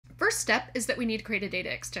first step is that we need to create a data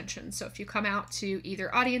extension. So if you come out to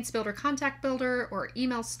either Audience Builder, Contact Builder, or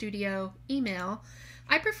Email Studio Email,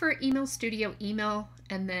 I prefer Email Studio Email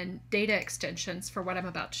and then data extensions for what I'm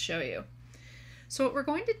about to show you. So what we're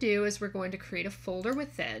going to do is we're going to create a folder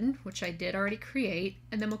within, which I did already create,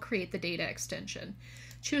 and then we'll create the data extension.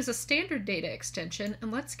 Choose a standard data extension,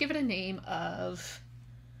 and let's give it a name of,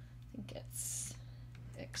 I think it's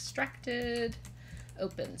extracted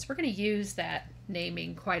opens. We're going to use that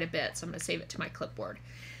naming quite a bit, so I'm going to save it to my clipboard.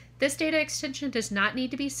 This data extension does not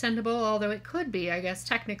need to be sendable, although it could be, I guess,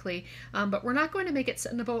 technically, but we're not going to make it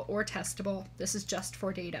sendable or testable. This is just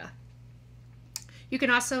for data. You can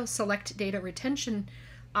also select data retention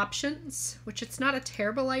options, which it's not a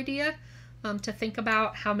terrible idea to think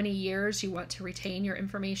about how many years you want to retain your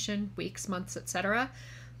information, weeks, months, etc.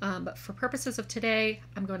 But for purposes of today,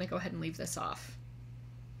 I'm going to go ahead and leave this off.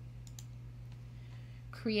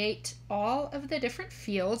 Create all of the different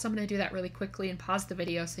fields. I'm going to do that really quickly and pause the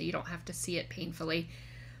video so you don't have to see it painfully.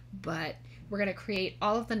 But we're going to create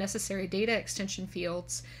all of the necessary data extension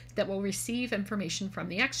fields that will receive information from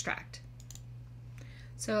the extract.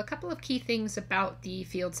 So a couple of key things about the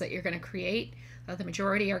fields that you're going to create. The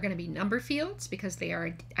majority are going to be number fields because they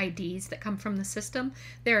are IDs that come from the system.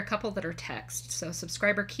 There are a couple that are text. So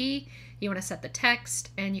subscriber key, you want to set the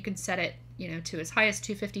text, and you can set it, to as high as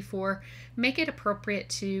 254. Make it appropriate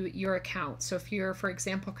to your account. So if you're, for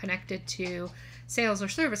example, connected to Sales or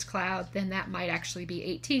Service Cloud, then that might actually be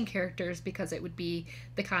 18 characters because it would be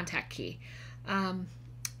the contact key.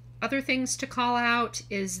 Other things to call out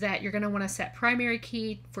is that you're going to want to set primary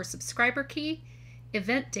key for subscriber key,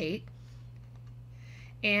 event date,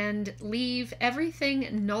 and leave everything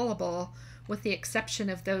nullable with the exception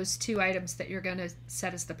of those two items that you're going to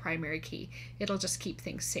set as the primary key. It'll just keep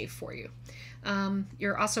things safe for you.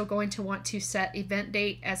 You're also going to want to set event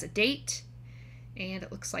date as a date, and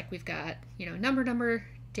it looks like we've got, number,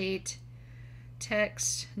 date,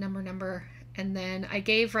 text, number, and then I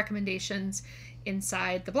gave recommendations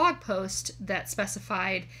inside the blog post that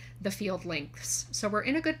specified the field lengths. So we're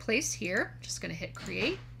in a good place here. Just going to hit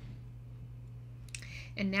create.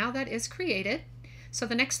 And now that is created. So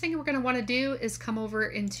the next thing we're going to want to do is come over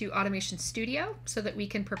into Automation Studio so that we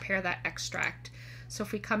can prepare that extract. So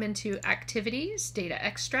if we come into Activities, Data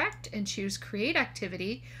Extract, and choose Create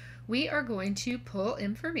Activity, we are going to pull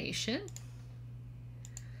information.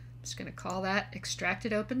 I'm just going to call that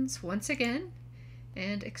Extracted Opens once again.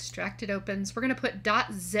 And Extracted Opens. We're going to put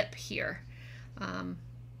 .zip here.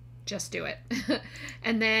 Just do it.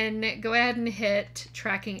 And then go ahead and hit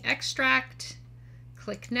Tracking Extract.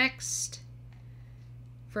 Click Next.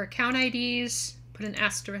 For account IDs, put an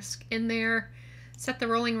asterisk in there. Set the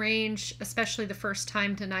rolling range, especially the first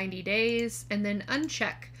time, to 90 days. And then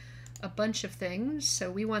uncheck a bunch of things. So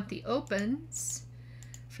we want the opens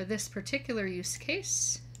for this particular use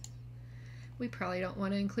case. We probably don't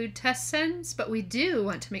want to include test sends, but we do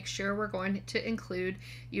want to make sure we're going to include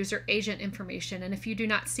user agent information. And if you do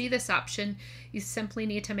not see this option, you simply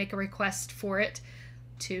need to make a request for it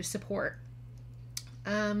to support.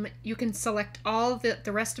 You can select all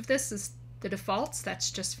the rest of this as the defaults.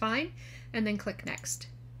 That's just fine. And then click Next.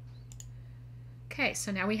 Okay,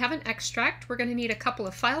 so now we have an extract. We're going to need a couple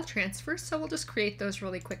of file transfers, so we'll just create those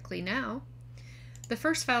really quickly now. The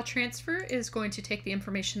first file transfer is going to take the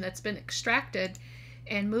information that's been extracted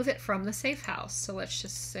and move it from the safe house. So let's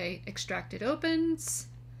just say extracted opens,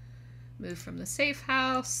 move from the safe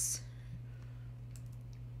house.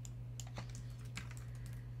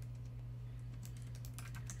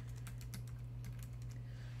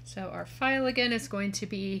 So our file again is going to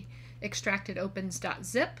be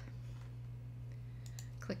extractedopens.zip.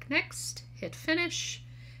 Click Next, hit Finish,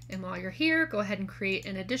 and while you're here, go ahead and create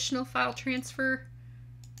an additional file transfer.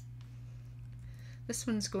 This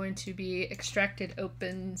one's going to be extracted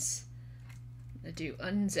opens, I'm going to do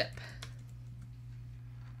unzip.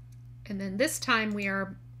 And then this time we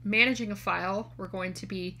are managing a file. We're going to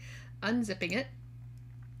be unzipping it.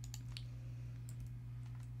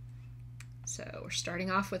 So we're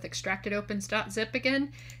starting off with extractedopens.zip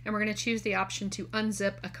again, and we're going to choose the option to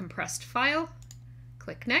unzip a compressed file.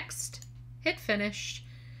 Click Next, hit Finish,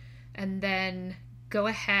 and then go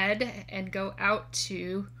ahead and go out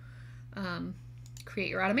to create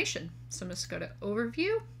your automation. So I'm just going to go to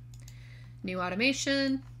Overview, New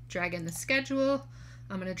Automation, drag in the schedule.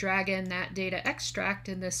 I'm going to drag in that data extract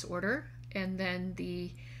in this order, and then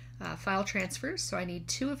the file transfers. So I need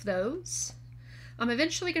 2 of those. I'm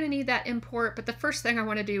eventually going to need that import, but the first thing I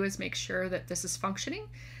want to do is make sure that this is functioning.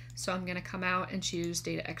 So I'm going to come out and choose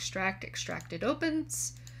Data Extract, Extracted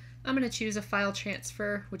Opens. I'm going to choose a file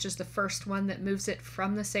transfer, which is the first one that moves it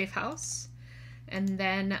from the safe house. And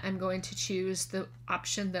then I'm going to choose the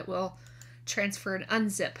option that will transfer and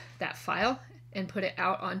unzip that file and put it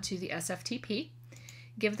out onto the SFTP.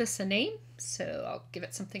 Give this a name, so I'll give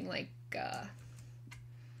it something like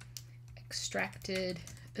extracted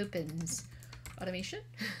opens automation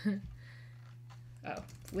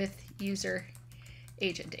with user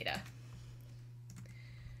agent data.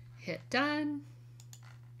 Hit done,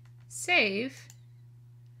 save,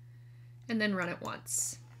 and then run it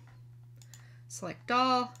once. Select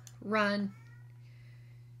all, run.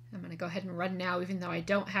 I'm going to go ahead and run now, even though I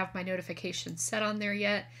don't have my notifications set on there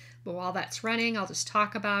yet. But while that's running, I'll just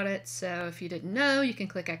talk about it. So if you didn't know, you can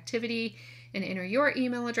click activity and enter your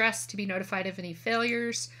email address to be notified of any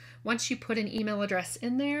failures. Once you put an email address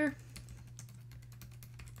in there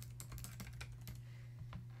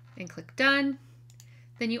and click done,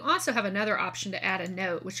 then you also have another option to add a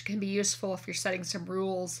note, which can be useful if you're setting some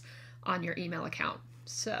rules on your email account.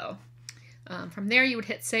 So from there, you would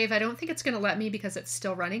hit save. I don't think it's going to let me because it's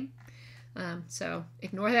still running. So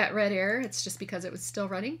ignore that red error. It's just because it was still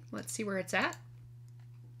running. Let's see where it's at.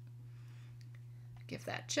 Give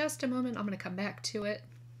that just a moment. I'm going to come back to it.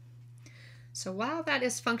 So while that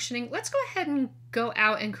is functioning, let's go ahead and go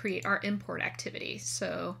out and create our import activity.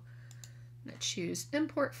 So I'm going to choose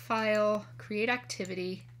import file, create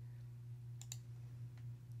activity.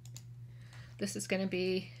 This is going to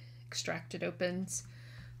be extracted opens.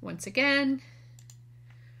 Once again,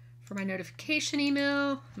 for my notification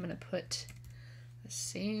email, I'm going to put the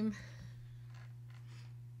same,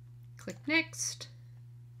 click next,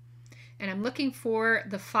 and I'm looking for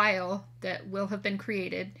the file that will have been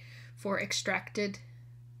created for for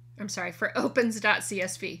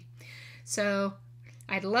opens.csv. So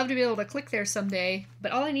I'd love to be able to click there someday,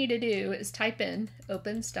 but all I need to do is type in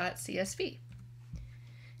opens.csv.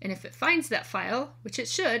 And if it finds that file, which it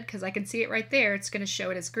should, because I can see it right there, it's going to show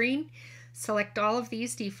it as green. Select all of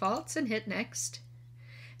these defaults and hit next.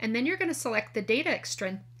 And then you're going to select the data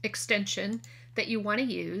extension that you want to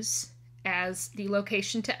use as the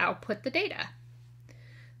location to output the data.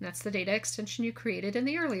 And that's the data extension you created in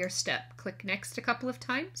the earlier step. Click next a couple of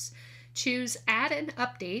times. Choose add and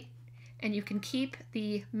update, and you can keep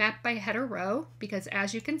the map by header row because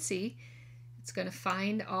as you can see, it's going to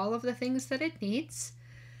find all of the things that it needs.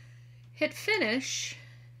 Hit finish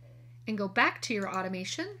and go back to your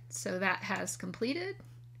automation. So that has completed,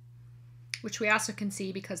 which we also can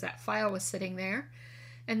see because that file was sitting there.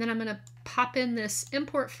 And then I'm going to pop in this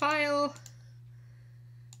import file,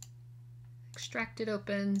 extracted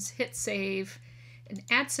opens, hit save, and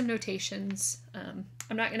add some notations. I'm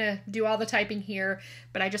not going to do all the typing here,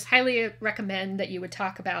 but I just highly recommend that you would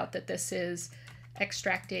talk about that this is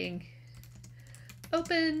extracting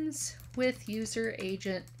opens with user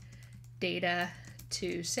agent data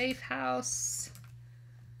to Safehouse.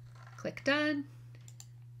 Click done.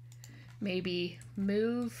 Maybe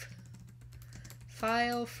move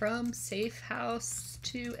file from Safehouse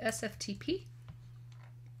to SFTP.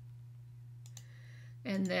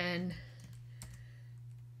 And then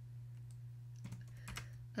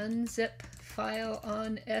unzip file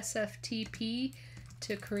on SFTP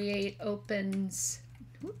to create opens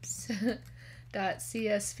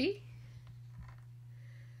 .csv.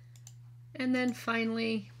 And then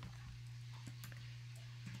finally,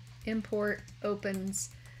 import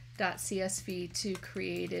opens.csv to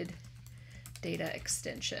created data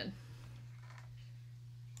extension.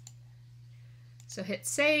 So hit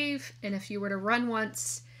save, and if you were to run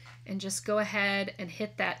once and just go ahead and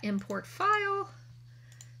hit that import file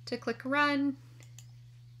to click run,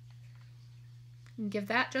 and give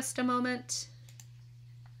that just a moment.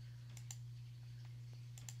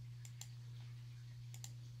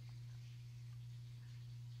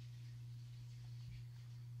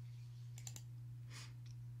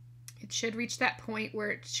 It should reach that point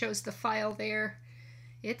where it shows the file there.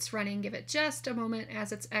 It's running. Give it just a moment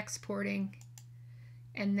as it's exporting.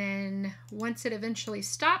 And then once it eventually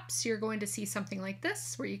stops, you're going to see something like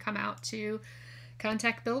this, where you come out to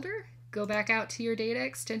Contact Builder, go back out to your data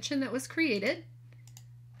extension that was created,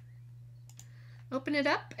 open it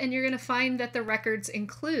up, and you're going to find that the records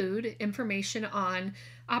include information on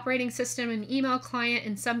operating system and email client,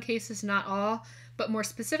 in some cases, not all, but more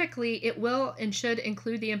specifically, it will and should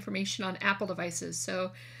include the information on Apple devices.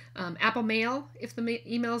 So Apple Mail, if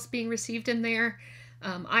the email is being received in there,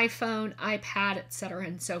 iPhone, iPad, etc.,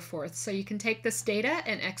 and so forth. So you can take this data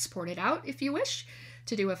and export it out if you wish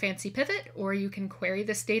to do a fancy pivot, or you can query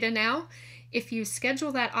this data now. If you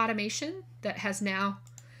schedule that automation that has now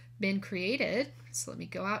been created, so let me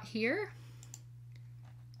go out here.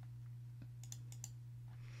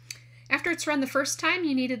 After it's run the first time,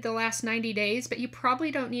 you needed the last 90 days, but you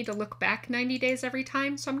probably don't need to look back 90 days every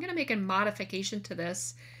time. So I'm going to make a modification to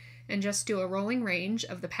this and just do a rolling range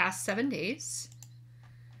of the past 7 days.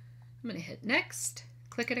 I'm going to hit next,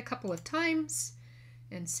 click it a couple of times,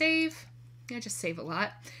 and save. I just save a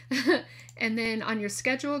lot. And then on your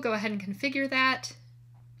schedule, go ahead and configure that.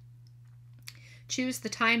 Choose the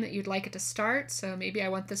time that you'd like it to start. So maybe I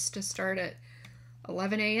want this to start at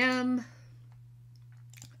 11 a.m.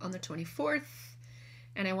 on the 24th,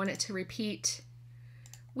 and I want it to repeat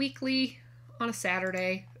weekly on a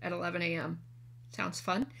Saturday at 11 a.m. Sounds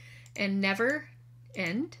fun. And never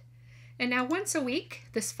end. And now once a week,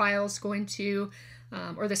 this file is going to,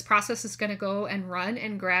 or this process is going to go and run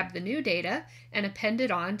and grab the new data and append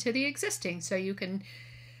it on to the existing. So you can,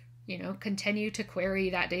 continue to query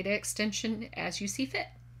that data extension as you see fit.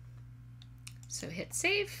 So hit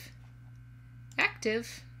save,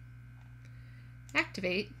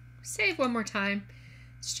 activate, save one more time.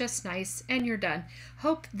 It's just nice, and you're done.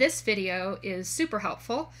 Hope this video is super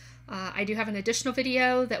helpful. I do have an additional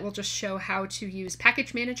video that will just show how to use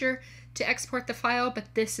Package Manager to export the file, but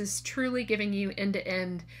this is truly giving you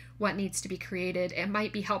end-to-end what needs to be created. It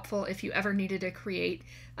might be helpful if you ever needed to create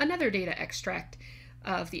another data extract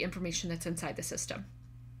of the information that's inside the system.